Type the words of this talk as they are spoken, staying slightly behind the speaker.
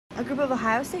A group of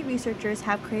Ohio State researchers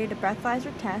have created a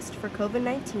breathalyzer test for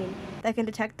COVID-19 that can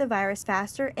detect the virus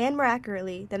faster and more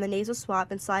accurately than the nasal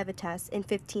swab and saliva tests in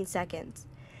 15 seconds.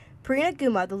 Purina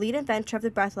Guma, the lead inventor of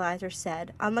the breathalyzer,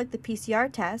 said, unlike the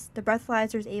PCR test, the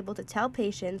breathalyzer is able to tell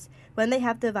patients when they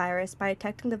have the virus by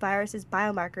detecting the virus's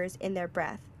biomarkers in their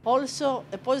breath. Also,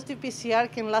 a positive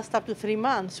PCR can last up to 3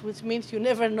 months, which means you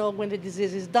never know when the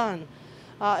disease is done.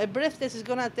 A breath test is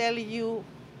going to tell you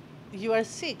you are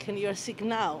sick and you are sick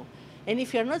now. And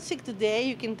if you're not sick today,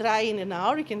 you can try in an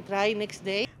hour, you can try next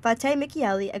day. Vate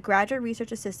Michieli, a graduate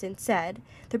research assistant, said,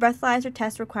 the breathalyzer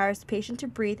test requires the patient to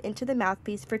breathe into the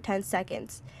mouthpiece for 10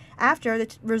 seconds. After, the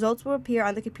results will appear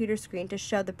on the computer screen to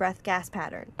show the breath gas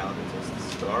pattern. Now the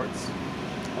test starts.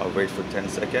 I'll wait for 10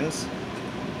 seconds.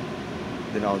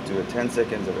 Then I'll do a 10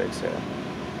 seconds of exhale.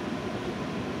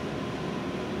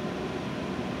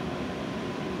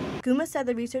 Guma said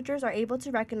the researchers are able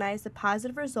to recognize the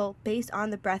positive result based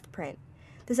on the breath print.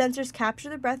 The sensors capture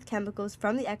the breath chemicals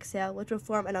from the exhale, which will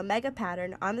form an omega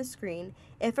pattern on the screen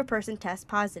if a person tests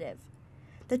positive.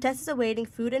 The test is awaiting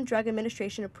Food and Drug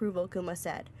Administration approval, Guma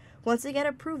said. Once they get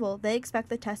approval, they expect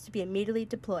the test to be immediately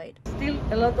deployed. Still,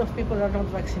 a lot of people are not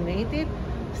vaccinated.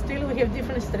 Still, we have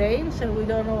different strains, and we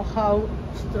don't know how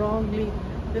strongly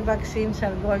the vaccines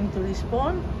are going to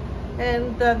respond.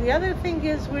 And the other thing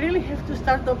is we really have to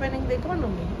start opening the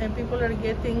economy, and people are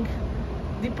getting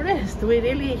depressed. We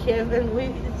really have, and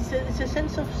it's a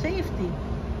sense of safety.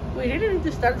 We really need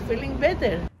to start feeling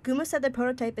better. Guma said the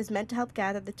prototype is meant to help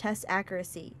gather the test's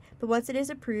accuracy, but once it is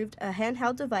approved, a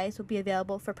handheld device will be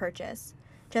available for purchase.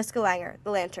 Jessica Langer, The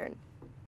Lantern.